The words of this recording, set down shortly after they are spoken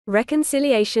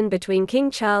Reconciliation between King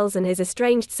Charles and his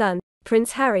estranged son,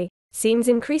 Prince Harry, seems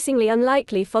increasingly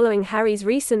unlikely following Harry's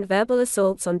recent verbal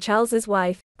assaults on Charles's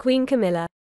wife, Queen Camilla.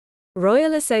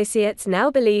 Royal associates now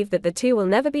believe that the two will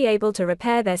never be able to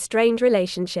repair their strained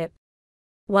relationship.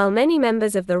 While many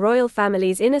members of the royal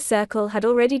family's inner circle had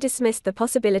already dismissed the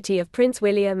possibility of Prince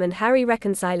William and Harry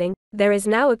reconciling, there is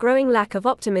now a growing lack of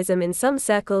optimism in some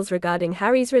circles regarding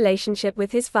Harry's relationship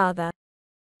with his father.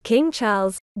 King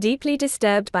Charles, deeply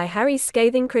disturbed by Harry's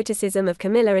scathing criticism of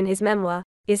Camilla in his memoir,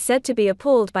 is said to be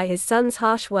appalled by his son's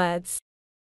harsh words.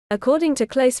 According to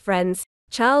close friends,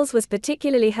 Charles was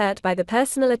particularly hurt by the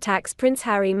personal attacks Prince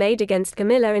Harry made against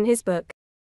Camilla in his book.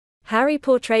 Harry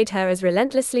portrayed her as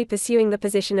relentlessly pursuing the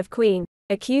position of queen,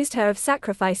 accused her of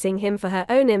sacrificing him for her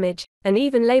own image, and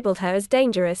even labeled her as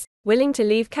dangerous, willing to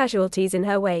leave casualties in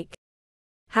her wake.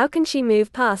 How can she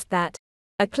move past that?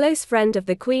 A close friend of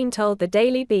the Queen told the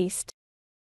Daily Beast.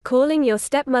 Calling your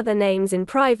stepmother names in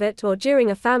private or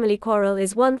during a family quarrel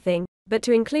is one thing, but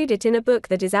to include it in a book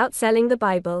that is outselling the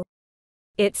Bible,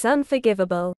 it's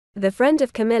unforgivable. The friend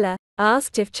of Camilla,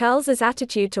 asked if Charles's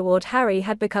attitude toward Harry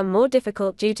had become more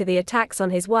difficult due to the attacks on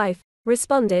his wife,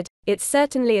 responded, "It's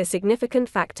certainly a significant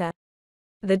factor.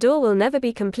 The door will never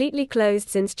be completely closed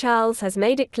since Charles has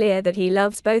made it clear that he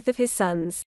loves both of his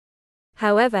sons.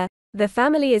 However, the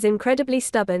family is incredibly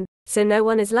stubborn, so no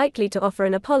one is likely to offer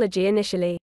an apology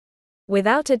initially."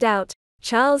 Without a doubt,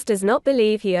 Charles does not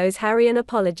believe he owes Harry an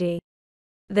apology.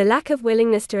 The lack of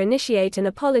willingness to initiate an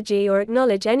apology or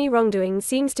acknowledge any wrongdoing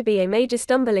seems to be a major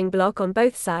stumbling block on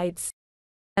both sides.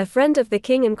 A friend of the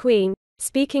King and Queen,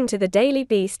 speaking to the Daily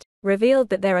Beast, revealed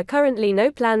that there are currently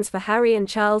no plans for Harry and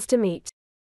Charles to meet.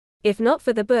 If not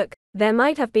for the book, there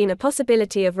might have been a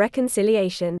possibility of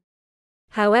reconciliation.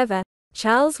 However,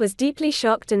 Charles was deeply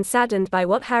shocked and saddened by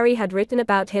what Harry had written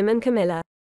about him and Camilla.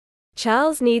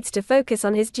 Charles needs to focus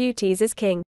on his duties as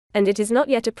king, and it is not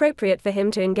yet appropriate for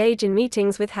him to engage in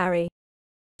meetings with Harry.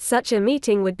 Such a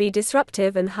meeting would be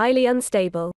disruptive and highly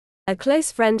unstable. A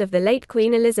close friend of the late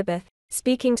Queen Elizabeth,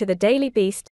 speaking to the Daily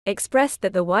Beast, expressed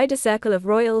that the wider circle of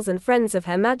royals and friends of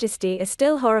Her Majesty are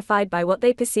still horrified by what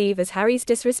they perceive as Harry's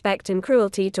disrespect and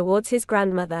cruelty towards his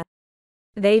grandmother.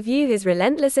 They view his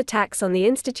relentless attacks on the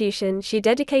institution she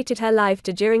dedicated her life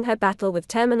to during her battle with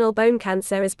terminal bone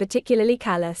cancer as particularly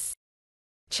callous.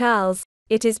 Charles,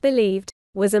 it is believed,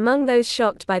 was among those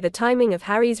shocked by the timing of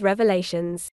Harry's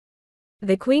revelations.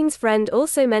 The Queen's friend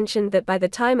also mentioned that by the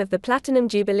time of the Platinum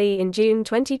Jubilee in June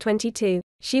 2022,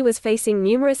 she was facing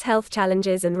numerous health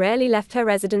challenges and rarely left her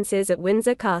residences at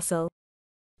Windsor Castle.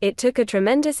 It took a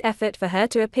tremendous effort for her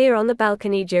to appear on the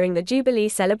balcony during the Jubilee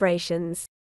celebrations.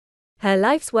 Her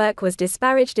life's work was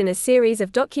disparaged in a series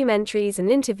of documentaries and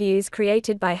interviews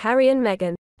created by Harry and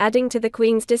Meghan, adding to the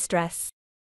Queen's distress.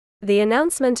 The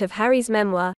announcement of Harry's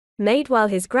memoir, made while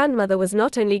his grandmother was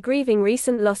not only grieving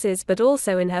recent losses but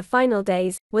also in her final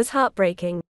days, was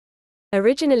heartbreaking.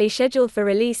 Originally scheduled for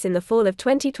release in the fall of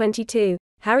 2022,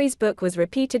 Harry's book was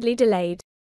repeatedly delayed.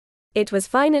 It was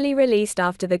finally released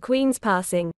after the Queen's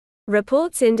passing.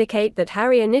 Reports indicate that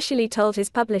Harry initially told his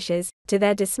publishers, to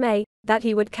their dismay, that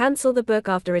he would cancel the book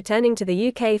after returning to the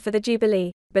UK for the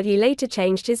Jubilee, but he later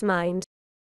changed his mind.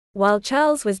 While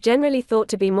Charles was generally thought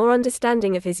to be more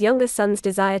understanding of his younger son's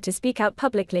desire to speak out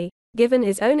publicly, given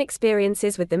his own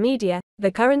experiences with the media,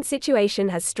 the current situation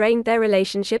has strained their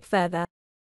relationship further.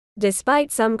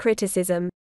 Despite some criticism,